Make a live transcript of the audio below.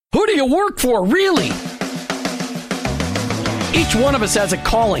Who do you work for, really? Each one of us has a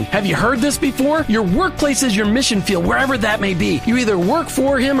calling. Have you heard this before? Your workplace is your mission field, wherever that may be. You either work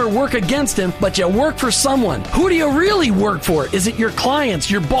for him or work against him, but you work for someone. Who do you really work for? Is it your clients,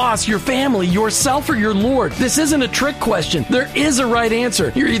 your boss, your family, yourself, or your Lord? This isn't a trick question. There is a right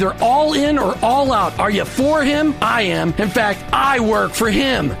answer. You're either all in or all out. Are you for him? I am. In fact, I work for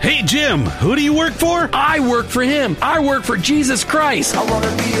him. Hey, Jim, who do you work for? I work for him. I work for Jesus Christ. I want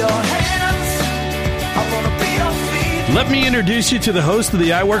to be your hands. I want to be your feet. Let me introduce you to the host of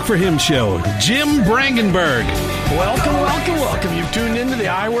the I Work For Him show, Jim Brangenberg. Welcome. You've tuned into the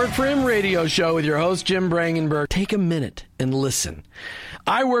I Work For Him radio show with your host, Jim Brangenberg. Take a minute and listen.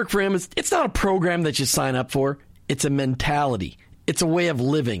 I Work For Him, it's not a program that you sign up for. It's a mentality. It's a way of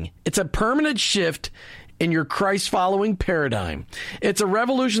living. It's a permanent shift in your Christ-following paradigm. It's a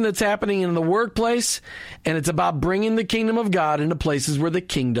revolution that's happening in the workplace, and it's about bringing the kingdom of God into places where the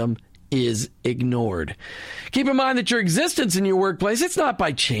kingdom is ignored. Keep in mind that your existence in your workplace, it's not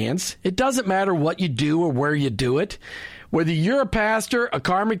by chance. It doesn't matter what you do or where you do it. Whether you're a pastor, a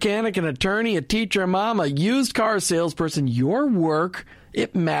car mechanic, an attorney, a teacher, a mom, a used car salesperson, your work,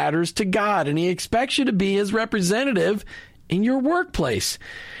 it matters to God, and He expects you to be His representative in your workplace.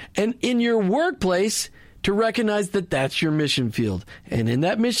 And in your workplace, to recognize that that's your mission field. And in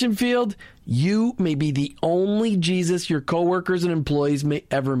that mission field, you may be the only Jesus your coworkers and employees may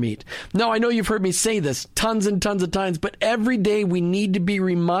ever meet. Now, I know you've heard me say this tons and tons of times, but every day we need to be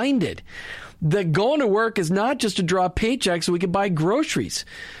reminded that going to work is not just to draw paychecks so we can buy groceries.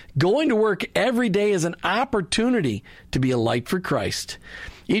 Going to work every day is an opportunity to be a light for Christ.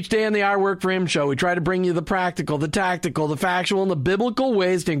 Each day on the I Work For Him show, we try to bring you the practical, the tactical, the factual, and the biblical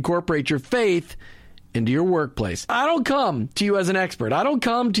ways to incorporate your faith into your workplace. I don't come to you as an expert. I don't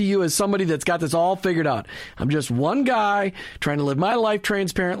come to you as somebody that's got this all figured out. I'm just one guy trying to live my life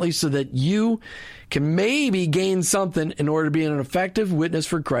transparently so that you can maybe gain something in order to be an effective witness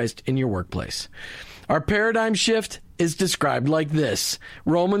for Christ in your workplace. Our paradigm shift is described like this.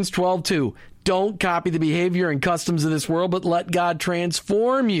 Romans 12:2. Don't copy the behavior and customs of this world, but let God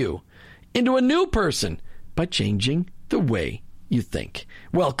transform you into a new person by changing the way you think.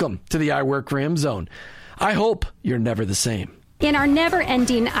 Welcome to the I Work For Him zone. I hope you're never the same. In our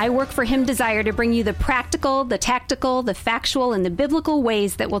never-ending I Work For Him desire to bring you the practical, the tactical, the factual, and the biblical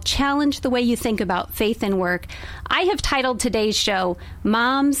ways that will challenge the way you think about faith and work, I have titled today's show,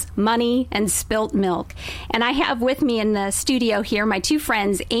 Moms, Money, and Spilt Milk. And I have with me in the studio here my two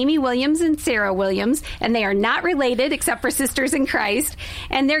friends, Amy Williams and Sara Williams, and they are not related except for sisters in Christ.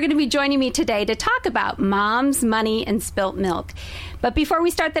 And they're going to be joining me today to talk about moms, money, and spilt milk. But before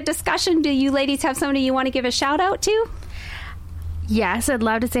we start the discussion, do you ladies have somebody you want to give a shout out to? Yes, I'd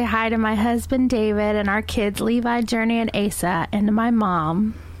love to say hi to my husband, David, and our kids, Levi, Journey, and Asa, and to my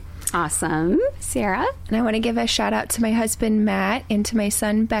mom. Awesome. Sara? And I want to give a shout out to my husband, Matt, and to my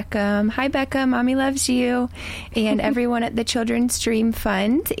son, Beckham. Hi, Beckham. Mommy loves you. And everyone at the Children's Dream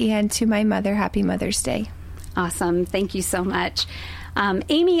Fund. And to my mother, Happy Mother's Day. Awesome. Thank you so much.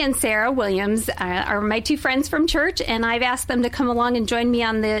 Amy and Sara Williams are my two friends from church, and I've asked them to come along and join me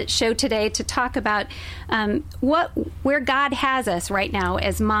on the show today to talk about where God has us right now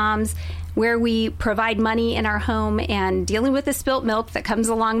as moms, where we provide money in our home and dealing with the spilt milk that comes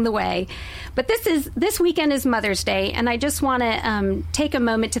along the way. But this weekend is Mother's Day, and I just want to take a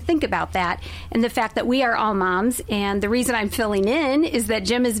moment to think about that and the fact that we are all moms. And the reason I'm filling in is that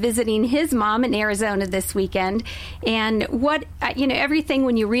Jim is visiting his mom in Arizona this weekend. And everything,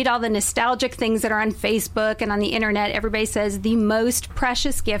 when you read all the nostalgic things that are on Facebook and on the internet, everybody says the most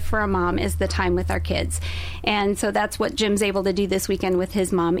precious gift for a mom is the time with our kids. And so that's what Jim's able to do this weekend with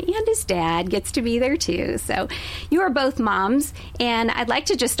his mom, and his dad gets to be there too. So you are both moms, and I'd like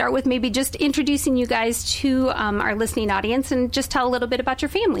to just start with maybe just introducing you guys to our listening audience and just tell a little bit about your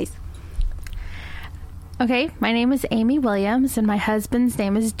families. Okay, my name is Amy Williams, and my husband's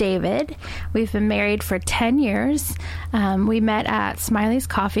name is David. We've been married for 10 years. We met at Smiley's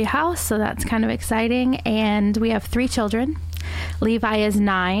Coffee House, so that's kind of exciting. And we have 3 children. Levi is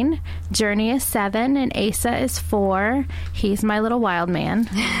 9, Journey is 7, and Asa is 4. He's my little wild man.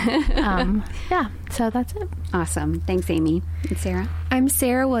 So that's it. Awesome. Thanks, Amy. And Sara? I'm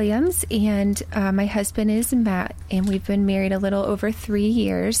Sara Williams, and my husband is Matt, and we've been married a little over 3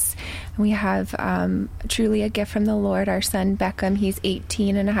 years. We have truly a gift from the Lord. Our son, Beckham, he's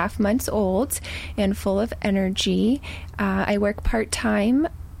 18 and a half months old and full of energy. I work part-time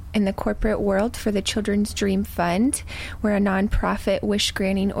in the corporate world for the Children's Dream Fund. We're a nonprofit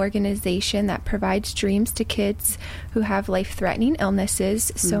wish-granting organization that provides dreams to kids who have life-threatening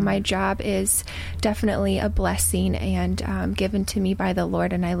illnesses. So my job is definitely a blessing and given to me by the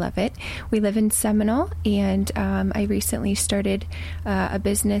Lord, and I love it. We live in Seminole, and I recently started a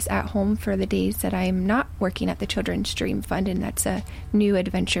business at home for the days that I'm not working at the Children's Dream Fund, and that's a new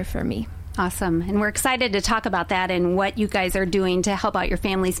adventure for me. Awesome. And we're excited to talk about that and what you guys are doing to help out your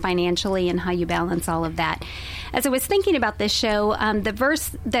families financially and how you balance all of that. As I was thinking about this show, the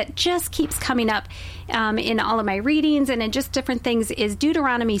verse that just keeps coming up in all of my readings and in just different things is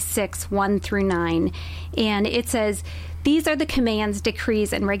Deuteronomy 6:1-9. And it says, "These are the commands,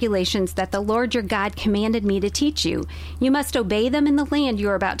 decrees, and regulations that the Lord your God commanded me to teach you. You must obey them in the land you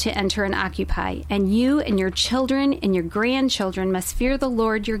are about to enter and occupy, and you and your children and your grandchildren must fear the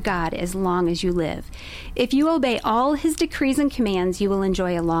Lord your God as long as you live. If you obey all his decrees and commands, you will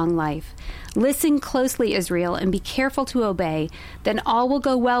enjoy a long life. Listen closely, Israel, and be careful to obey. Then all will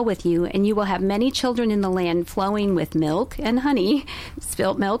go well with you, and you will have many children in the land flowing with milk and honey,"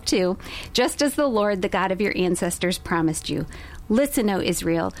 spilt milk too, "just as the Lord, the God of your ancestors, promised you. Listen, O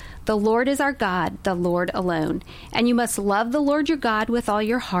Israel, the Lord is our God, the Lord alone. And you must love the Lord your God with all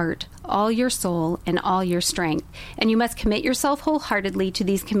your heart, all your soul, and all your strength. And you must commit yourself wholeheartedly to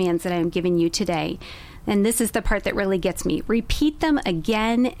these commands that I am giving you today." And this is the part that really gets me. "Repeat them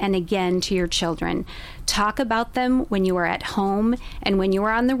again and again to your children. Talk about them when you are at home and when you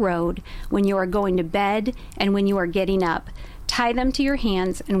are on the road, when you are going to bed and when you are getting up. Tie them to your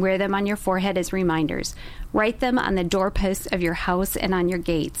hands and wear them on your forehead as reminders. Write them on the doorposts of your house and on your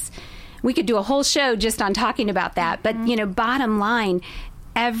gates." We could do a whole show just on talking about that. But, bottom line,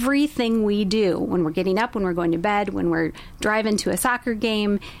 everything we do when we're getting up, when we're going to bed, when we're driving to a soccer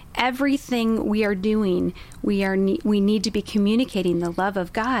game, everything we are doing, we need to be communicating the love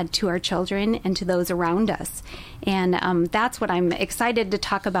of God to our children and to those around us. And that's what I'm excited to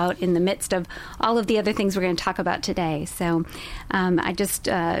talk about in the midst of all of the other things we're going to talk about today. So I just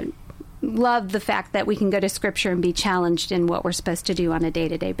love the fact that we can go to Scripture and be challenged in what we're supposed to do on a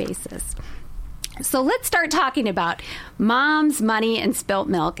day-to-day basis. So let's start talking about moms, money, and spilt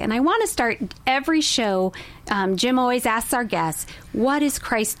milk. And I want to start every show. Jim always asks our guests, what is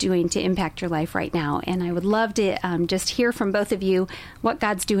Christ doing to impact your life right now? And I would love to just hear from both of you what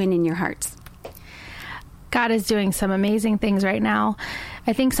God's doing in your hearts. God is doing some amazing things right now.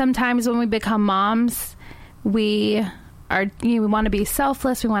 I think sometimes when we become moms, we want to be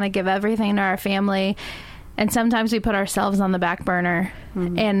selfless. We want to give everything to our family. And sometimes we put ourselves on the back burner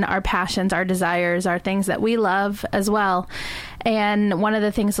and our passions, our desires, our things that we love as well. And one of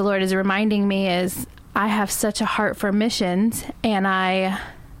the things the Lord is reminding me is I have such a heart for missions, and I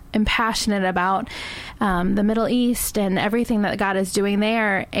am passionate about the Middle East and everything that God is doing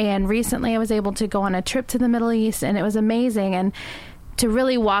there. And recently I was able to go on a trip to the Middle East, and it was amazing. And to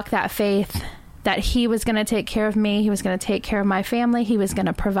really walk that faith that he was going to take care of me, he was going to take care of my family, he was going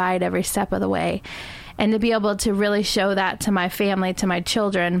to provide every step of the way. And to be able to really show that to my family, to my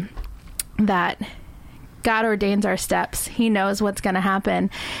children, that God ordains our steps. He knows what's going to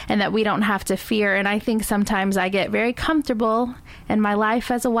happen, and that we don't have to fear. And I think sometimes I get very comfortable in my life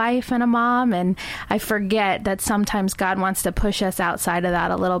as a wife and a mom, and I forget that sometimes God wants to push us outside of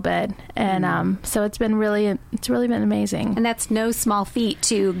that a little bit. And so it's really been amazing. And that's no small feat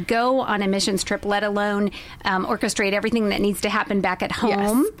to go on a missions trip, let alone orchestrate everything that needs to happen back at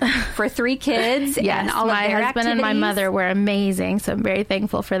home for 3 kids. Yes, and all my of their husband activities. and my mother were amazing, so I'm very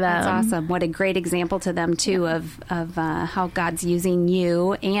thankful for them. That's awesome. What a great example to them too of how God's using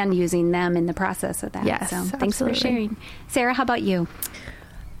you and using them in the process of that. Yes, so thanks for sharing. Sarah, how about you?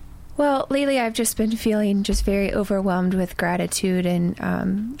 Well, lately I've just been feeling just very overwhelmed with gratitude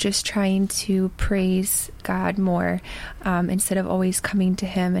and just trying to praise God more instead of always coming to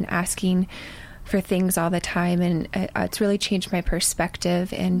him and asking for things all the time. And it's really changed my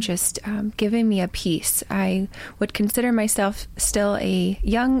perspective and just given me a peace. I would consider myself still a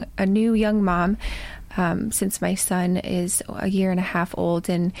new young mom. Since my son is a year and a half old,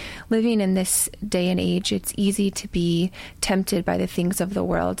 and living in this day and age, it's easy to be tempted by the things of the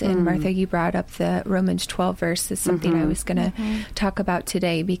world. And Martha, you brought up the Romans 12 verse is something I was going to talk about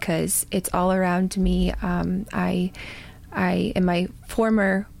today because it's all around me. I in my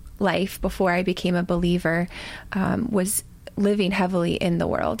former life, before I became a believer, was living heavily in the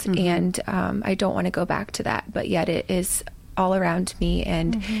world, and I don't want to go back to that, but yet it is all around me,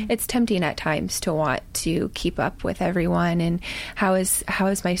 and it's tempting at times to want to keep up with everyone, and how is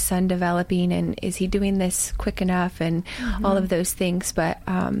my son developing, and is he doing this quick enough, and all of those things. But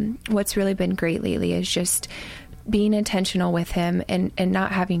what's really been great lately is just being intentional with him and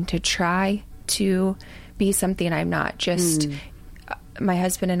not having to try to be something I'm not, just my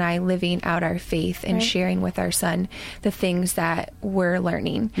husband and I living out our faith and sharing with our son the things that we're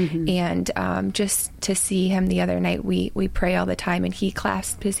learning. And just to see him the other night, we pray all the time, and he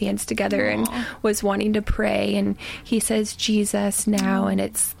clasped his hands together and was wanting to pray, and he says Jesus now, and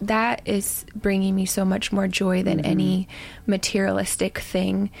that is bringing me so much more joy than any materialistic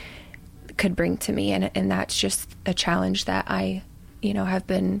thing could bring to me. And that's just a challenge that I have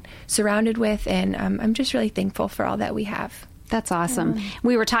been surrounded with, and I'm just really thankful for all that we have. That's awesome.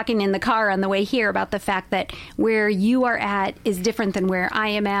 We were talking in the car on the way here about the fact that where you are at is different than where I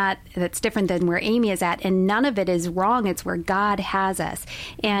am at. That's different than where Amy is at. And none of it is wrong. It's where God has us.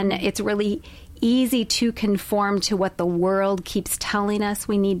 And it's really easy to conform to what the world keeps telling us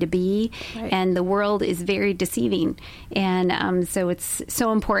we need to be. And the world is very deceiving. And so it's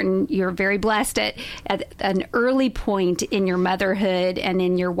so important. You're very blessed at an early point in your motherhood and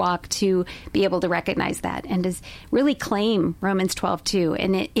in your walk to be able to recognize that and to really claim Romans 12:2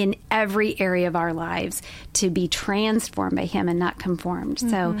 and in every area of our lives to be transformed by him and not conformed.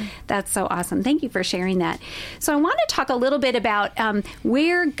 So that's so awesome. Thank you for sharing that. So I want to talk a little bit about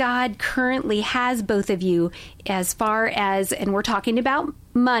where God currently has both of you as far as, and we're talking about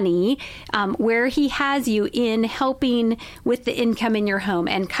money, where he has you in helping with the income in your home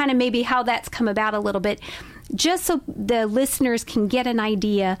and kind of maybe how that's come about a little bit, just so the listeners can get an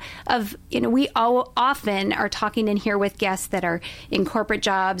idea of, we all often are talking in here with guests that are in corporate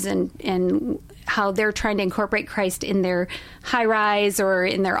jobs and how they're trying to incorporate Christ in their high rise or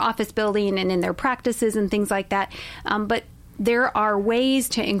in their office building and in their practices and things like that. But there are ways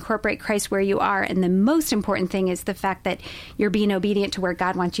to incorporate Christ where you are, and the most important thing is the fact that you're being obedient to where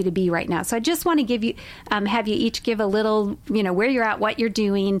God wants you to be right now. So I just want to give you, have you each give a little, where you're at, what you're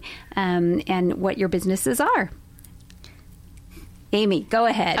doing, and what your businesses are. Amy, go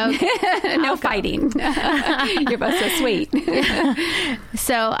ahead. Okay. No fighting. You're both so sweet.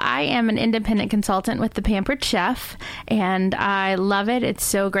 So I am an independent consultant with the Pampered Chef, and I love it. It's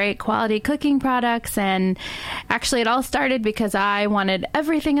so great, quality cooking products, and actually it all started because I wanted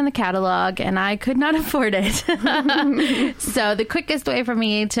everything in the catalog, and I could not afford it. So the quickest way for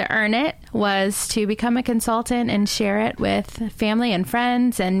me to earn it was to become a consultant and share it with family and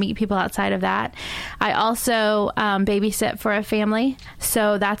friends and meet people outside of that. I also babysit for a family.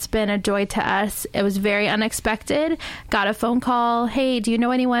 So that's been a joy to us. It was very unexpected. Got a phone call. Hey, do you know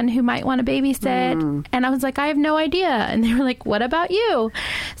anyone who might want to babysit? And I was like, I have no idea. And they were like, what about you?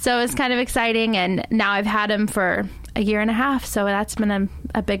 So it was kind of exciting. And now I've had him for a year and a half. So that's been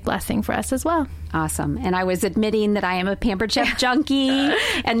a big blessing for us as well. Awesome. And I was admitting that I am a Pampered Chef junkie,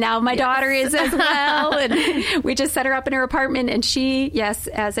 and now my daughter is as well. And we just set her up in her apartment, and she, yes,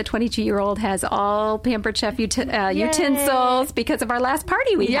 as a 22-year-old, has all Pampered Chef utensils because of our last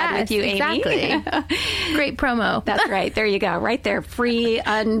party we had with you, Amy. Exactly. Great promo. That's right. There you go. Right there. Free,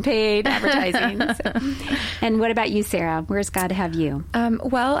 unpaid advertising. So. And what about you, Sarah? Where's God have you?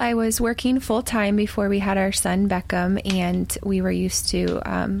 Well, I was working full-time before we had our son, Beckham, and we were used to,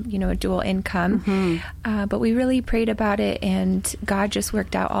 a dual income. But we really prayed about it, and God just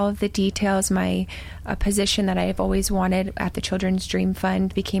worked out all of the details. My position that I've always wanted at the Children's Dream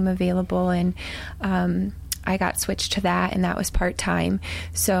Fund became available, and I got switched to that, and that was part-time.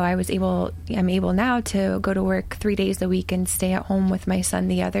 So I'm able now to go to work 3 days a week and stay at home with my son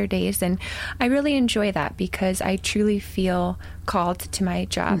the other days. And I really enjoy that because I truly feel called to my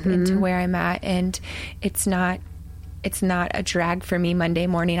job and to where I'm at. And it's not a drag for me Monday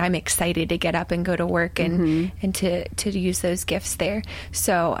morning. I'm excited to get up and go to work and to use those gifts there.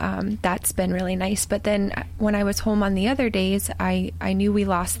 So that's been really nice. But then when I was home on the other days, I knew we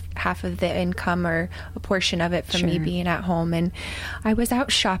lost half of the income or a portion of it from me being at home. And I was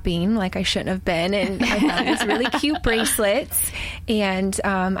out shopping like I shouldn't have been. And I found these really cute bracelets. And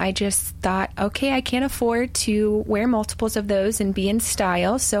I just thought, okay, I can't afford to wear multiples of those and be in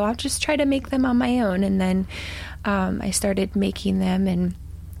style. So I'll just try to make them on my own. And then I started making them and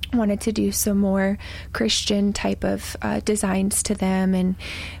wanted to do some more Christian type of designs to them and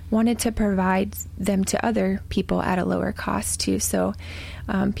wanted to provide them to other people at a lower cost too. So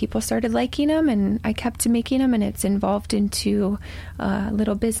people started liking them, and I kept making them, and it's evolved into a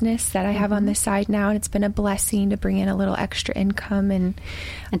little business that I have on the side now, and it's been a blessing to bring in a little extra income. And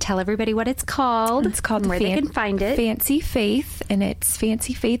tell everybody what it's called. It's called where they can find it. Fancy Faith, and it's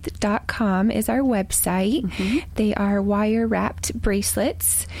fancyfaith.com is our website. They are wire wrapped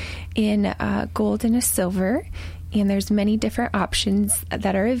bracelets in gold and a silver. and there's many different options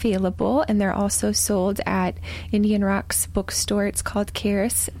that are available, and they're also sold at Indian Rock's bookstore. It's called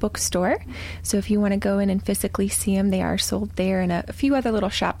Karis Bookstore. So if you want to go in and physically see them, they are sold there and a few other little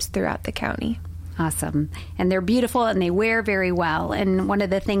shops throughout the county. Awesome. And they're beautiful and they wear very well. And one of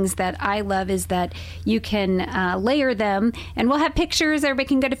the things that I love is that you can layer them, and we'll have pictures. Everybody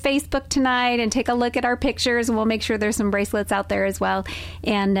can go to Facebook tonight and take a look at our pictures, and we'll make sure there's some bracelets out there as well,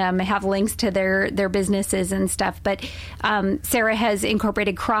 and have links to their businesses and stuff. But Sara has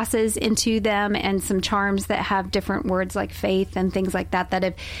incorporated crosses into them and some charms that have different words like faith and things like that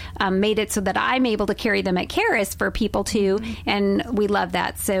have made it so that I'm able to carry them at Karis for people too. And we love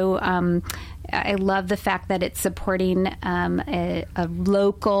that. So I love the fact that it's supporting a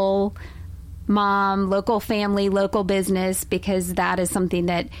local mom, local family, local business, because that is something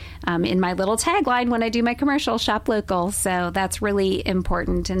that in my little tagline when I do my commercial, shop local. So that's really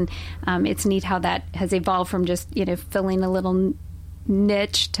important. And it's neat how that has evolved from just, filling a little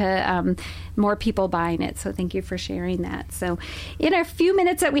niche to more people buying it. So thank you for sharing that. So in a few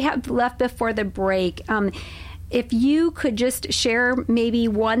minutes that we have left before the break, if you could just share maybe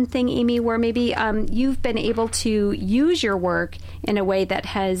one thing, Amy, where maybe you've been able to use your work in a way that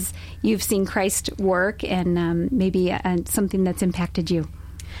you've seen Christ work, and maybe something that's impacted you.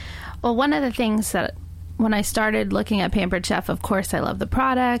 Well, one of the things that when I started looking at Pampered Chef, of course, I love the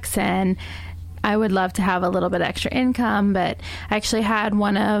products and I would love to have a little bit extra income, but I actually had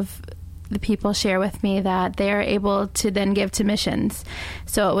one of the people share with me that they are able to then give to missions.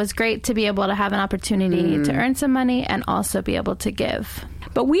 So it was great to be able to have an opportunity to earn some money and also be able to give.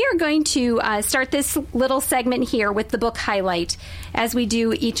 But we are going to start this little segment here with the book highlight, as we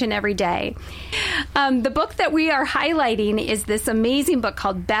do each and every day. The book that we are highlighting is this amazing book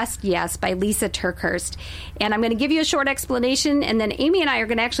called Best Yes by Lisa TerKeurst. And I'm going to give you a short explanation, and then Amy and I are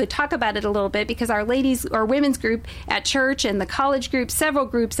going to actually talk about it a little bit, because our women's group at church and the college group, several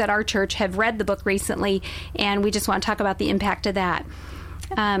groups at our church have read the book recently, and we just want to talk about the impact of that.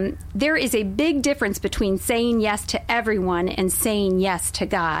 There is a big difference between saying yes to everyone and saying yes to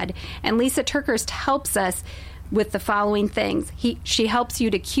God. And Lisa TerKeurst helps us with the following things. She helps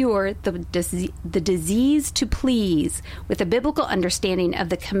you to cure the disease to please with a biblical understanding of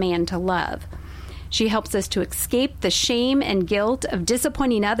the command to love. She helps us to escape the shame and guilt of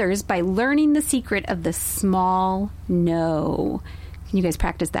disappointing others by learning the secret of the small no. Can you guys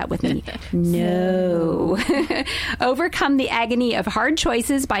practice that with me? No. Overcome the agony of hard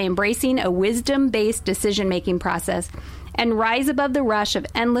choices by embracing a wisdom-based decision-making process, and rise above the rush of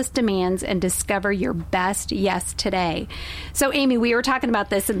endless demands and discover your best yes today. So, Amy, we were talking about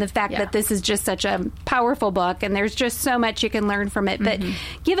this and the fact that this is just such a powerful book, and there's just so much you can learn from it. But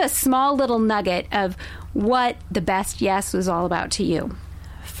give a small little nugget of what the best yes was all about to you.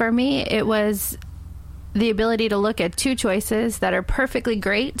 For me, it was the ability to look at two choices that are perfectly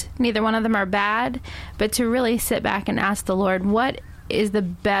great. Neither one of them are bad, but to really sit back and ask the Lord, what is the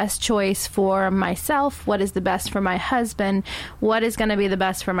best choice for myself? What is the best for my husband? What is going to be the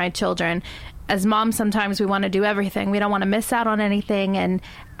best for my children? As moms, sometimes we want to do everything. We don't want to miss out on anything. And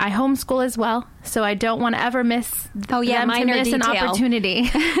I homeschool as well, so I don't want to ever miss an opportunity.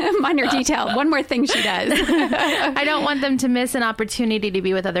 Minor detail. One more thing she does. I don't want them to miss an opportunity to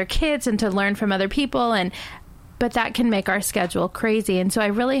be with other kids and to learn from other people. But that can make our schedule crazy. And so I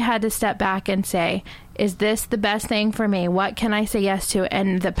really had to step back and say, is this the best thing for me? What can I say yes to?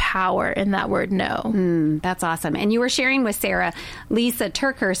 And the power in that word no. That's awesome. And you were sharing with Sara Lisa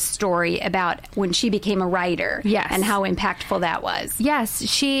TerKeurst's story about when she became a writer. Yes. And how impactful that was. Yes.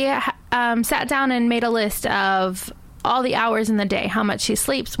 She sat down and made a list of all the hours in the day, how much she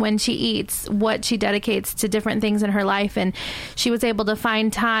sleeps, when she eats, what she dedicates to different things in her life. And she was able to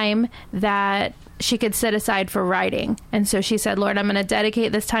find time that she could set aside for writing. And so she said, Lord, I'm going to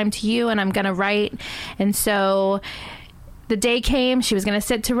dedicate this time to you, and I'm going to write. And so the day came, she was going to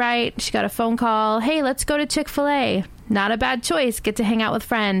sit to write. She got a phone call. Hey, let's go to Chick-fil-A. Not a bad choice. Get to hang out with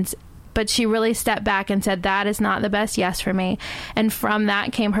friends. But she really stepped back and said, that is not the best yes for me. And from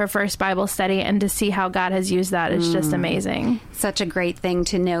that came her first Bible study, and to see how God has used that is just amazing. Such a great thing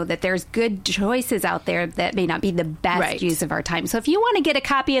to know that there's good choices out there that may not be the best use of our time. So if you want to get a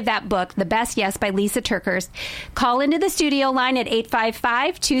copy of that book, The Best Yes by Lisa TerKeurst, call into the studio line at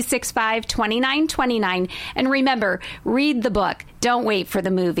 855-265-2929. And remember, read the book. Don't wait for the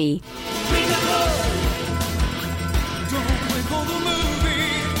movie. Read the book. Don't wait for the movie.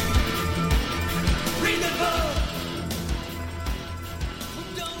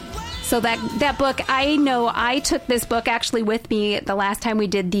 So that book, I know I took this book actually with me the last time we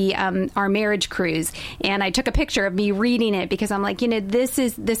did the our marriage cruise, and I took a picture of me reading it, because I'm like, this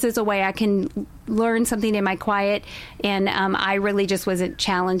is a way I can learn something in my quiet, and I really just wasn't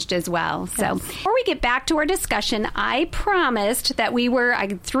challenged as well. So before we get back to our discussion, I promised that I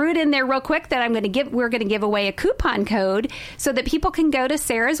threw it in there real quick that we're going to give away a coupon code so that people can go to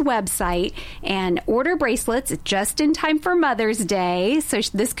Sarah's website and order bracelets just in time for Mother's Day. So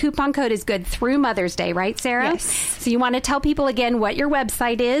this coupon code is good through Mother's Day, right, Sarah? Yes. So you want to tell people again what your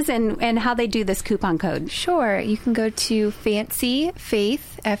website is and how they do this coupon code? Sure. You can go to Fancy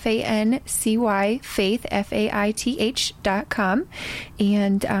Faith, FANCY, Faith, FAITH.com,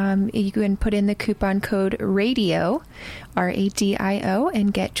 and you can put in the coupon code RADIO, RADIO,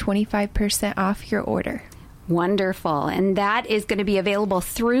 and get 25% off your order. Wonderful. And that is going to be available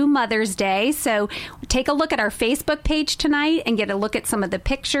through Mother's Day. So take a look at our Facebook page tonight and get a look at some of the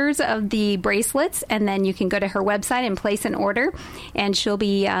pictures of the bracelets. And then you can go to her website and place an order. And she'll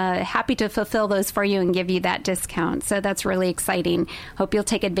be happy to fulfill those for you and give you that discount. So that's really exciting. Hope you'll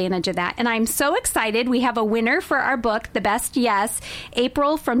take advantage of that. And I'm so excited. We have a winner for our book, The Best Yes.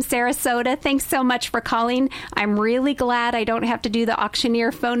 April from Sarasota. Thanks so much for calling. I'm really glad I don't have to do the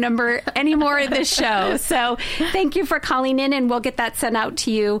auctioneer phone number anymore in this show. So thank you for calling in, and we'll get that sent out to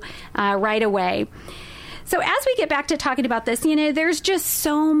you right away. So as we get back to talking about this, there's just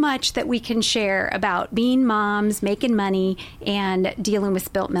so much that we can share about being moms, making money, and dealing with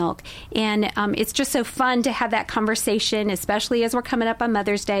spilt milk. And it's just so fun to have that conversation, especially as we're coming up on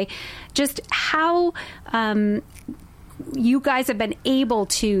Mother's Day, just how you guys have been able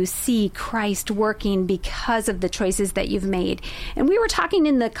to see Christ working because of the choices that you've made. And we were talking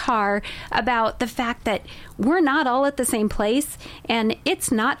in the car about the fact that we're not all at the same place, and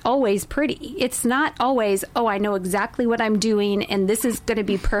it's not always pretty. It's not always, I know exactly what I'm doing, and this is going to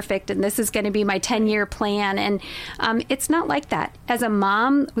be perfect, and this is going to be my 10-year plan. And it's not like that. As a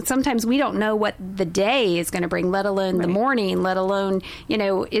mom, sometimes we don't know what the day is going to bring, let alone the morning, let alone,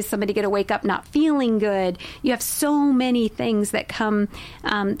 is somebody going to wake up not feeling good? You have so many things that come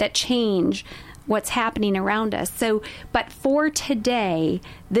that change what's happening around us. So, but for today,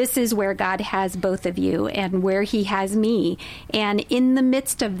 this is where God has both of you and where he has me. And in the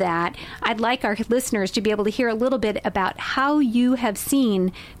midst of that, I'd like our listeners to be able to hear a little bit about how you have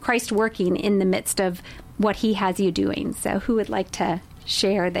seen Christ working in the midst of what he has you doing. So who would like to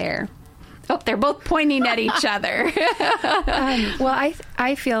share there? Oh, they're both pointing at each other. Well,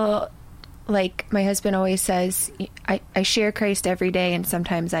 I feel like my husband always says, I share Christ every day, and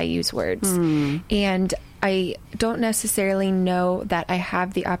sometimes I use words. And I don't necessarily know that I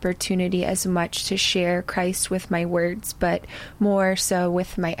have the opportunity as much to share Christ with my words, but more so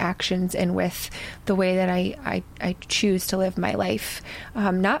with my actions and with the way that I choose to live my life.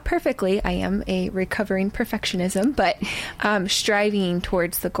 Not perfectly. I am a recovering perfectionism, but striving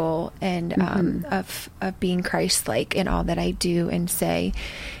towards the goal and of being Christ-like in all that I do and say.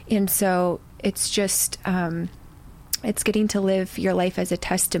 And so it's just, it's getting to live your life as a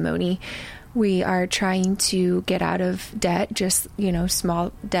testimony. We are trying to get out of debt, just,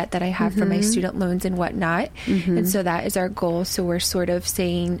 small debt that I have from my student loans and whatnot. And so that is our goal. So we're sort of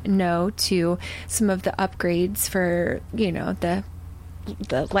saying no to some of the upgrades for,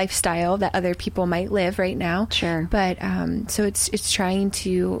 the lifestyle that other people might live right now. Sure. But so it's trying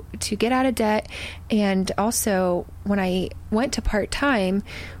to get out of debt. And also, when I went to part-time,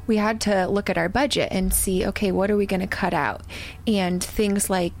 we had to look at our budget and see, okay, what are we going to cut out? And things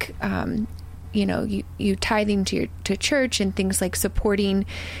like you tithing to church, and things like supporting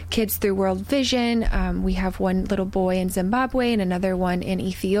kids through World Vision. We have one little boy in Zimbabwe and another one in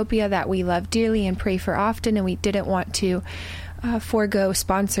Ethiopia that we love dearly and pray for often, and we didn't want to forego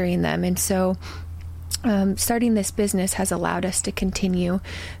sponsoring them. And so starting this business has allowed us to continue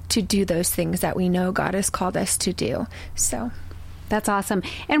to do those things that we know God has called us to do. So that's awesome.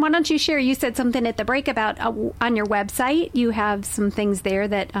 And why don't you share, you said something at the break about on your website, you have some things there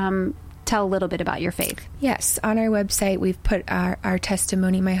that tell a little bit about your faith. Yes. On our website, we've put our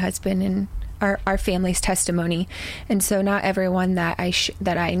testimony, my husband and our family's testimony. And so not everyone that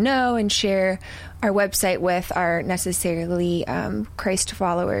I know and share our website with are necessarily Christ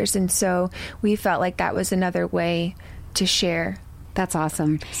followers. And so we felt like that was another way to share. That's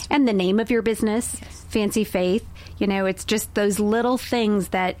awesome. And the name of your business, Fancy Faith, it's just those little things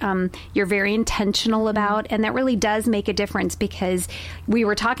that you're very intentional about. And that really does make a difference, because we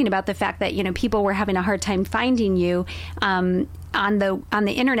were talking about the fact that, people were having a hard time finding you on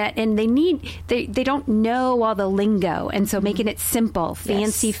the internet, and they don't know all the lingo. And so making it simple,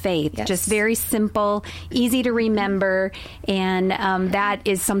 Fancy Faith, just very simple, easy to remember. And that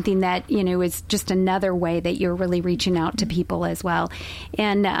is something that, is just another way that you're really reaching out to people as well.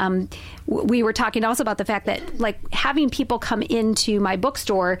 And we were talking also also about the fact that, like, having people come into my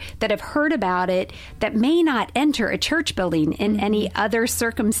bookstore that have heard about it that may not enter a church building in any other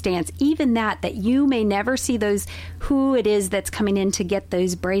circumstance, even that you may never see who it is that's coming in to get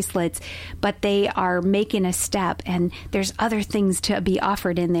those bracelets, but they are making a step, and there's other things to be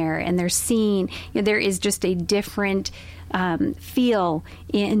offered in there, and they're seeing, there is just a different feel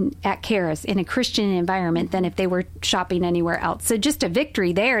at Karis in a Christian environment than if they were shopping anywhere else. So just a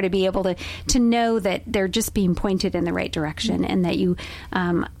victory there to be able to know that they're just being pointed in the right direction, and that you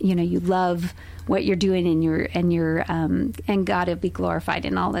love what you're doing, and God will be glorified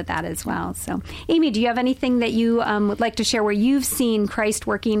in all of that as well. So, Amy, do you have anything that you would like to share where you've seen Christ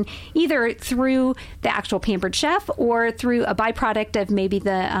working either through the actual Pampered Chef or through a byproduct of maybe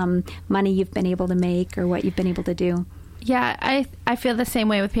the money you've been able to make or what you've been able to do? Yeah, I feel the same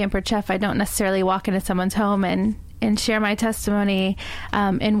way with Pampered Chef. I don't necessarily walk into someone's home and share my testimony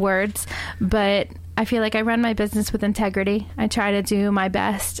in words, but I feel like I run my business with integrity. I try to do my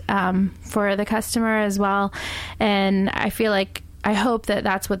best for the customer as well, and I feel like, I hope that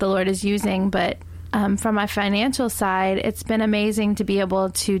that's what the Lord is using, but from my financial side, it's been amazing to be able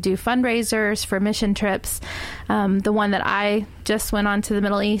to do fundraisers for mission trips. The one that I just went on to the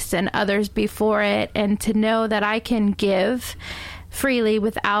Middle East and others before it, and to know that I can give freely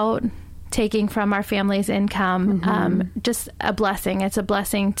without taking from our family's income, just a blessing. It's a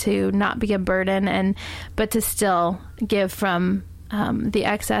blessing to not be a burden, but to still give from the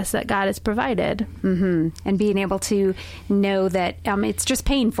excess that God has provided. And being able to know that it's just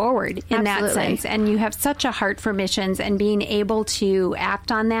paying forward in that sense. And you have such a heart for missions, and being able to act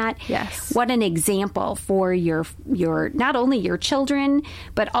on that. Yes. What an example for your not only your children,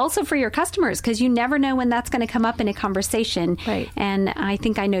 but also for your customers, because you never know when that's going to come up in a conversation. Right. And I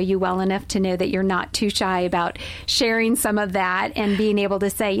think I know you well enough to know that you're not too shy about sharing some of that and being able to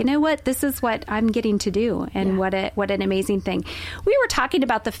say, you know what, this is what I'm getting to do. And what an amazing thing. We were talking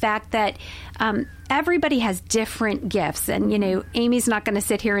about the fact that everybody has different gifts. And, Amy's not going to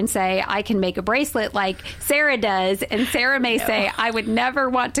sit here and say, I can make a bracelet like Sara does. And Sara may say, I would never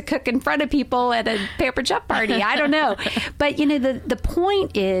want to cook in front of people at a Pampered Chef party. I don't know. But, the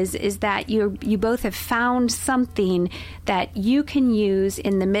point is that you both have found something that you can use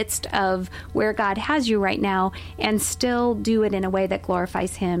in the midst of where God has you right now, and still do it in a way that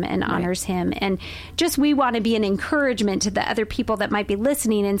glorifies Him and honors Him. And just, we want to be an encouragement to the other people that might be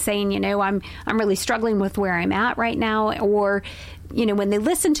listening and saying, I'm really struggling with where I'm at right now. Or, when they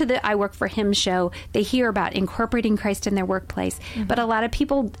listen to the I Work for Him show, they hear about incorporating Christ in their workplace. But a lot of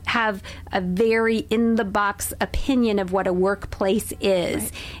people have a very in-the-box opinion of what a workplace is.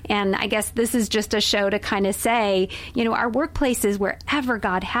 Right. And I guess this is just a show to kind of say, our workplace is wherever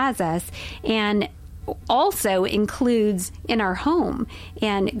God has us, and also includes in our home.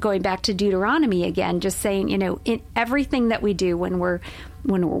 And going back to Deuteronomy again, just saying, in everything that we do, when we're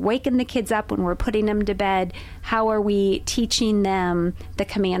waking the kids up, when we're putting them to bed, how are we teaching them the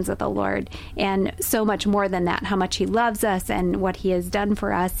commands of the Lord? And so much more than that, how much He loves us and what He has done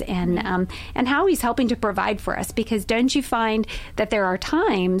for us, and how He's helping to provide for us. Because don't you find that there are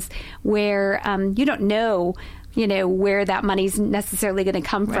times where you don't know where that money's necessarily going to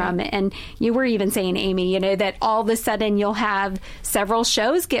come from. And you were even saying, Amy, that all of a sudden you'll have several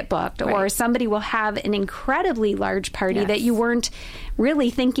shows get booked, or somebody will have an incredibly large party that you weren't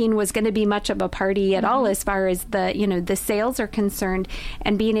really thinking was going to be much of a party at all, as far as the sales are concerned,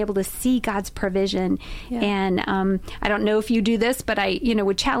 and being able to see God's provision. And I don't know if you do this, but I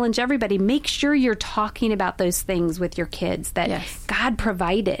would challenge everybody, make sure you're talking about those things with your kids, that God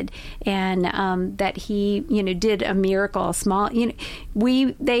provided, and that He did a miracle, a small,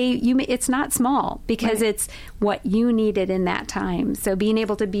 it's not small, because it's what you needed in that time. So being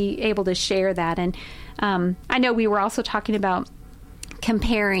able to share that. And I know we were also talking about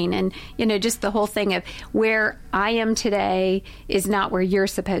comparing, and just the whole thing of where I am today is not where you're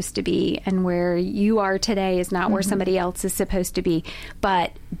supposed to be, and where you are today is not where somebody else is supposed to be.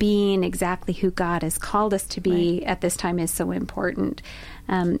 But being exactly who God has called us to be at this time is so important.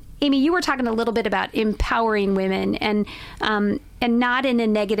 Amy, you were talking a little bit about empowering women, and not in a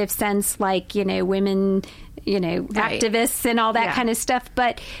negative sense, like women, activists and all that kind of stuff,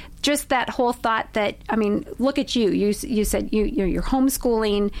 but just that whole thought that, look at you. You said you're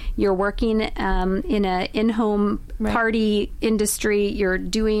homeschooling, you're working in a in-home party industry, you're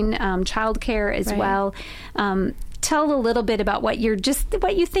doing childcare as well. Tell a little bit about what you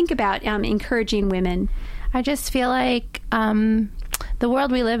think about encouraging women. I just feel like the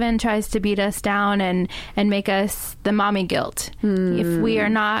world we live in tries to beat us down and make us the mommy guilt. If we are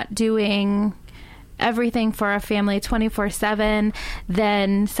not doing everything for our family 24/7,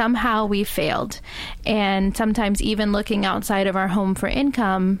 then somehow we failed. And sometimes even looking outside of our home for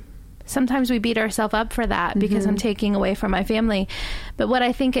income, sometimes we beat ourselves up for that because I'm taking away from my family. But what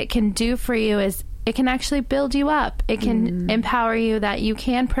I think it can do for you is it can actually build you up. It can empower you that you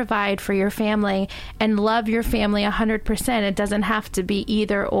can provide for your family and love your family 100%. It doesn't have to be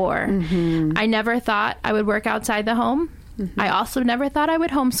either or. I never thought I would work outside the home. I also never thought I would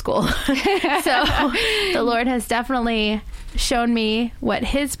homeschool. So the Lord has definitely shown me what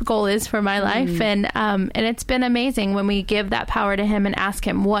his goal is for my life. And it's been amazing when we give that power to him and ask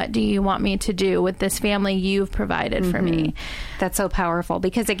him, what do you want me to do with this family you've provided for me? That's so powerful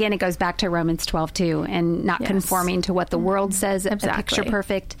because, again, it goes back to Romans 12:2 and not conforming to what the world says a picture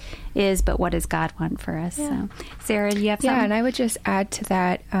perfect is, but what does God want for us? So, Sarah, do you have something? Yeah, and I would just add to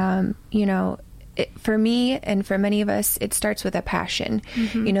that, for me and for many of us, it starts with a passion.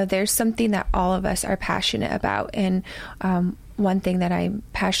 There's something that all of us are passionate about. And one thing that I'm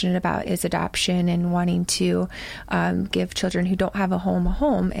passionate about is adoption and wanting to give children who don't have a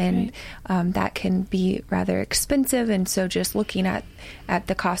home. And that can be rather expensive. And so just looking at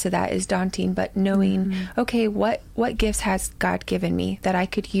the cost of that is daunting. But knowing, okay, what gifts has God given me that I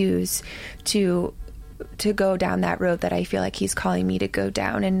could use to go down that road that I feel like he's calling me to go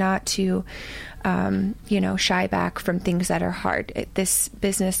down, and not to shy back from things that are hard. This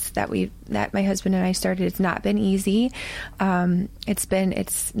business that my husband and I started, it's not been easy.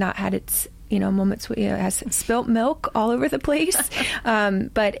 It's not had its moments where it has spilt milk all over the place,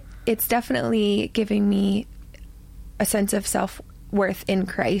 but it's definitely giving me a sense of self-worth in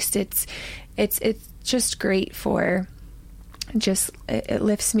Christ. It's just great for. It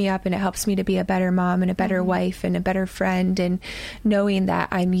lifts me up and it helps me to be a better mom and a better wife and a better friend, and knowing that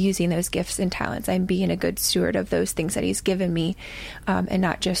I'm using those gifts and talents, I'm being a good steward of those things that he's given me, and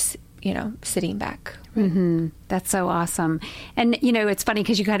not just sitting back. That's so awesome. And, it's funny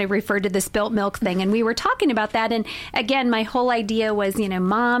because you kind of referred to the spilt milk thing, and we were talking about that. And again, my whole idea was,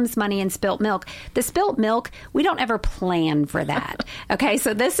 mom's money and spilt milk. The spilt milk, we don't ever plan for that. Okay.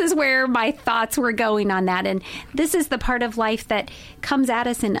 So this is where my thoughts were going on that. And this is the part of life that comes at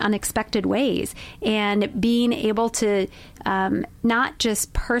us in unexpected ways, and being able to not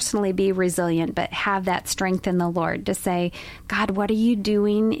just personally be resilient, but have that strength in the Lord to say, God, what are you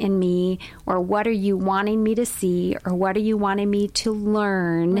doing in me? Or what are you wanting me to see, or what are you wanting me to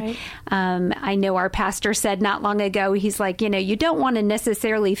learn? Right. I know our pastor said not long ago, he's like, you don't want to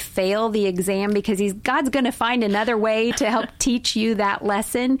necessarily fail the exam because God's going to find another way to help teach you that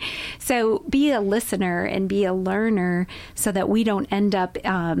lesson. So be a listener and be a learner so that we don't end up,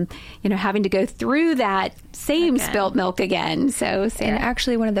 having to go through that same spilt milk again. So, Sarah. And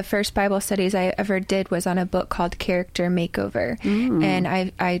actually, one of the first Bible studies I ever did was on a book called Character Makeover. And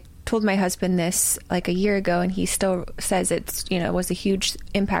I told my husband this like a year ago, and he still says it's, was a huge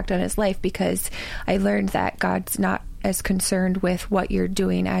impact on his life, because I learned that God's not as concerned with what you're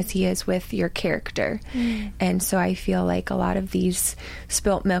doing as he is with your character. And so I feel like a lot of these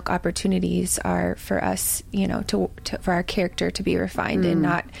spilt milk opportunities are for us, for our character to be refined,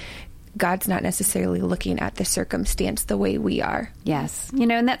 and God's not necessarily looking at the circumstance the way we are. Yes.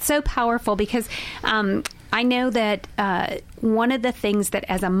 And that's so powerful because I know that one of the things that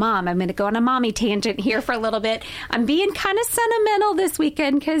as a mom, I'm going to go on a mommy tangent here for a little bit. I'm being kind of sentimental this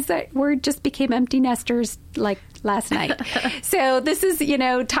weekend because we just became empty nesters like last night. So this is,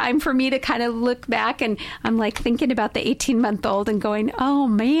 time for me to kind of look back, and I'm like thinking about the 18-month-old and going, oh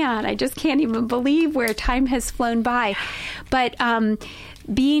man, I just can't even believe where time has flown by. But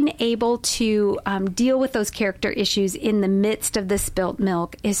being able to deal with those character issues in the midst of the spilt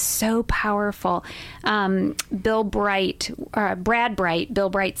milk is so powerful. Brad Bright, Bill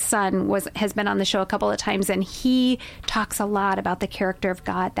Bright's son, has been on the show a couple of times, and he talks a lot about the character of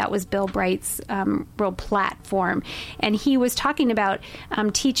God. That was Bill Bright's real platform. And he was talking about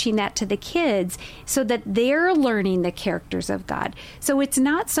teaching that to the kids so that they're learning the characters of God. So it's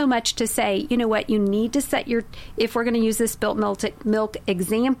not so much to say, you know what, you need to set if we're going to use this spilt milk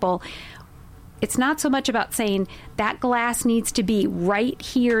example, it's not so much about saying that glass needs to be right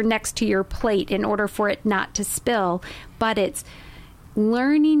here next to your plate in order for it not to spill, but it's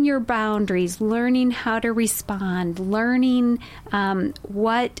learning your boundaries, learning how to respond, learning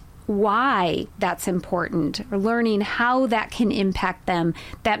why that's important, or learning how that can impact them.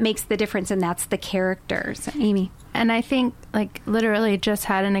 That makes the difference, and that's the character. So, Amy. And I think, literally just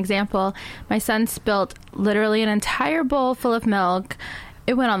had an example. My son spilt literally an entire bowl full of milk.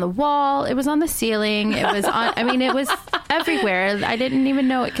 It went on the wall. It was on the ceiling. It was on, it was everywhere. I didn't even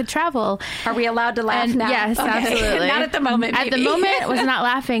know it could travel. Are we allowed to laugh now? Yes, okay. Absolutely. Not at the moment. At the moment, I was not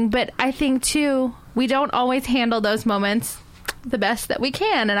laughing. But I think, too, we don't always handle those moments the best that we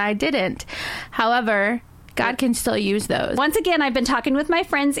can, and I didn't. However, God can still use those. Once again, I've been talking with my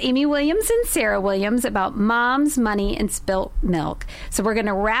friends Amy Williams and Sara Williams about moms, money, and spilt milk. So we're going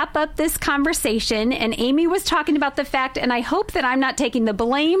to wrap up this conversation. And Amy was talking about the fact, and I hope that I'm not taking the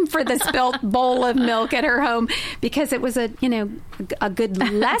blame for the spilt bowl of milk at her home, because it was a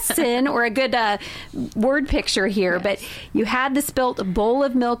good lesson or a good word picture here. Yes. But you had the spilt bowl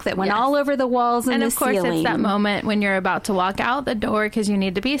of milk that went all over the walls and the ceiling. And of course, it's that moment when you're about to walk out the door because you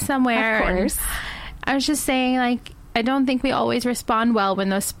need to be somewhere. Of course. I was just saying, I don't think we always respond well when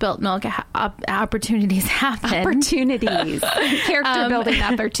those spilt milk opportunities happen. Character building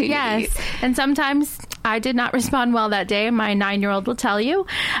opportunities. Yes. And sometimes I did not respond well that day. My 9-year-old will tell you.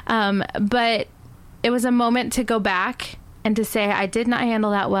 But it was a moment to go back and to say, I did not handle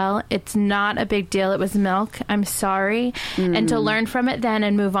that well. It's not a big deal. It was milk. I'm sorry. And to learn from it then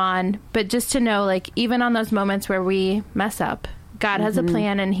and move on. But just to know, even on those moments where we mess up, God has a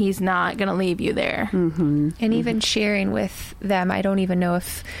plan, and he's not going to leave you there. And even sharing with them, I don't even know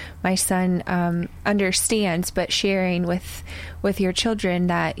if my son understands, but sharing with your children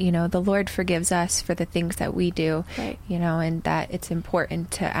that, the Lord forgives us for the things that we do, right. And that it's important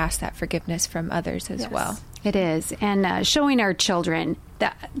to ask that forgiveness from others as well. It is. And showing our children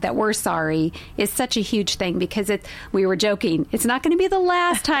that we're sorry is such a huge thing, because we were joking. It's not going to be the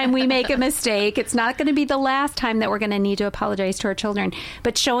last time we make a mistake. It's not going to be the last time that we're going to need to apologize to our children.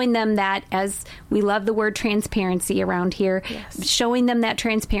 But showing them that, as we love the word transparency around here, showing them that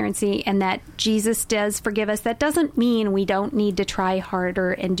transparency and that Jesus does forgive us. That doesn't mean we don't need to try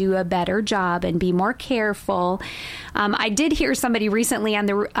harder and do a better job and be more careful. I did hear somebody recently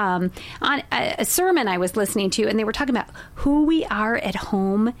on a sermon I was listening to, and they were talking about who we are at home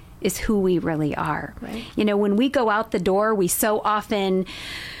is who we really are. Right. When we go out the door, we so often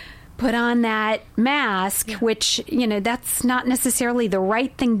put on that mask, which, that's not necessarily the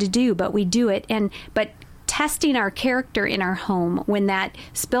right thing to do, but we do it. But testing our character in our home, when that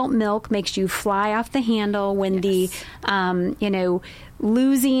spilt milk makes you fly off the handle, when the,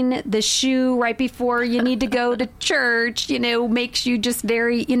 losing the shoe right before you need to go to church, makes you just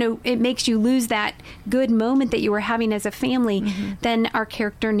very, it makes you lose that good moment that you were having as a family, then our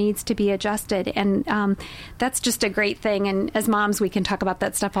character needs to be adjusted. And that's just a great thing. And as moms, we can talk about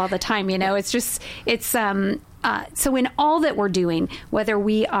that stuff all the time. So in all that we're doing, whether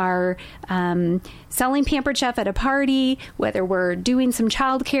we are selling Pampered Chef at a party, whether we're doing some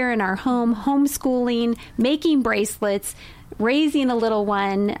childcare in our home, homeschooling, making bracelets, raising a little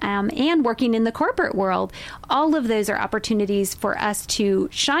one, and working in the corporate world, all of those are opportunities for us to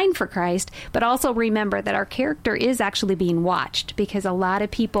shine for Christ, but also remember that our character is actually being watched, because a lot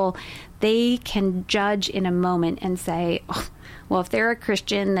of people, they can judge in a moment and say, oh, well, if they're a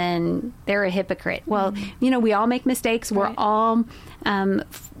Christian, then they're a hypocrite. Well, we all make mistakes. We're all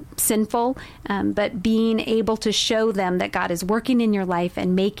sinful, but being able to show them that God is working in your life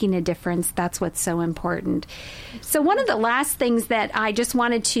and making a difference, that's what's so important. So one of the last things that I just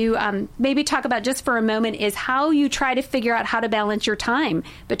wanted to maybe talk about just for a moment is how you try to figure out how to balance your time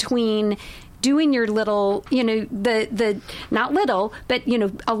between doing your little, the not little, but,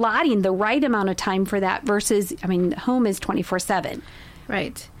 allotting the right amount of time for that versus, home is 24/7.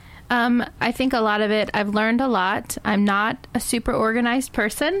 Right. I think a lot of it, I've learned a lot. I'm not a super organized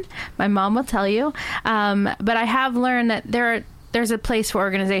person. My mom will tell you. But I have learned that there's a place for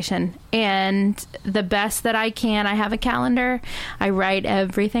organization, and the best that I can. I have a calendar. I write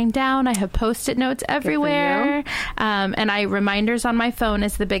everything down. I have Post-it notes everywhere. And reminders on my phone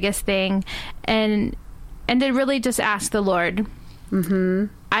is the biggest thing. And to really just ask the Lord,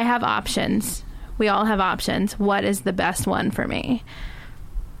 I have options. We all have options. What is the best one for me?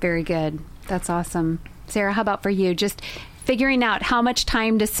 Very good. That's awesome. Sara, how about for you? Just figuring out how much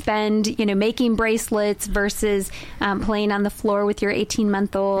time to spend, making bracelets versus playing on the floor with your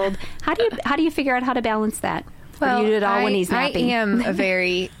 18-month-old. How do you figure out how to balance that? Well, or you do it all when he's napping? I am a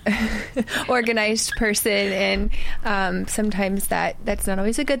very organized person, and sometimes that's not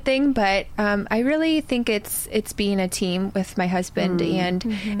always a good thing. But I really think it's being a team with my husband and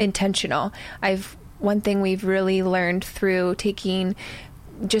intentional. One thing we've really learned through taking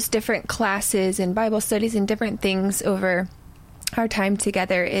just different classes and Bible studies and different things over our time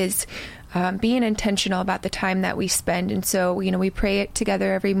together is being intentional about the time that we spend. And so, we pray it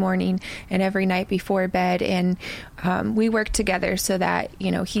together every morning and every night before bed. And we work together so that,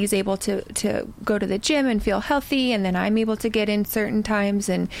 he's able to go to the gym and feel healthy. And then I'm able to get in certain times.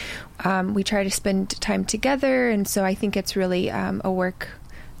 And we try to spend time together. And so I think it's really a work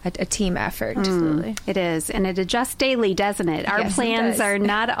a team effort. Absolutely. It is, and it adjusts daily, doesn't it? Our Yes, it plans does. are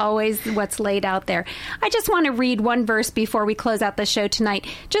not always what's laid out there. I just want to read one verse before we close out the show tonight.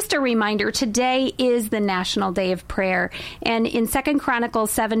 Just a reminder, today is the National Day of Prayer, and in 2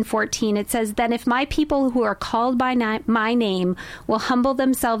 Chronicles 7:14, it says, "Then if my people who are called by my name will humble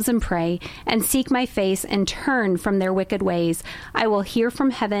themselves and pray, and seek my face, and turn from their wicked ways, I will hear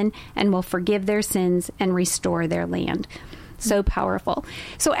from heaven, and will forgive their sins, and restore their land." So powerful.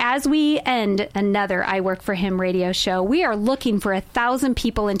 So as we end another I Work for Him radio show, we are looking for 1,000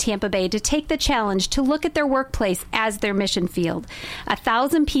 people in Tampa Bay to take the challenge to look at their workplace as their mission field.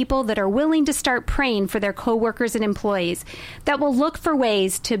 1,000 people that are willing to start praying for their coworkers and employees, that will look for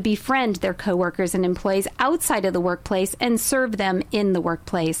ways to befriend their coworkers and employees outside of the workplace and serve them in the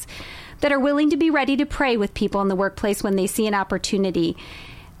workplace, that are willing to be ready to pray with people in the workplace when they see an opportunity,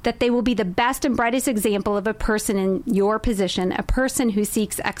 that they will be the best and brightest example of a person in your position, a person who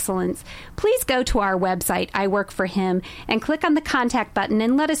seeks excellence. Please go to our website, I Work for Him, and click on the contact button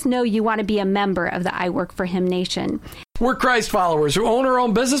and let us know you want to be a member of the I Work for Him Nation. We're Christ followers who own our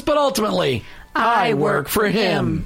own business, but ultimately, I work for Him.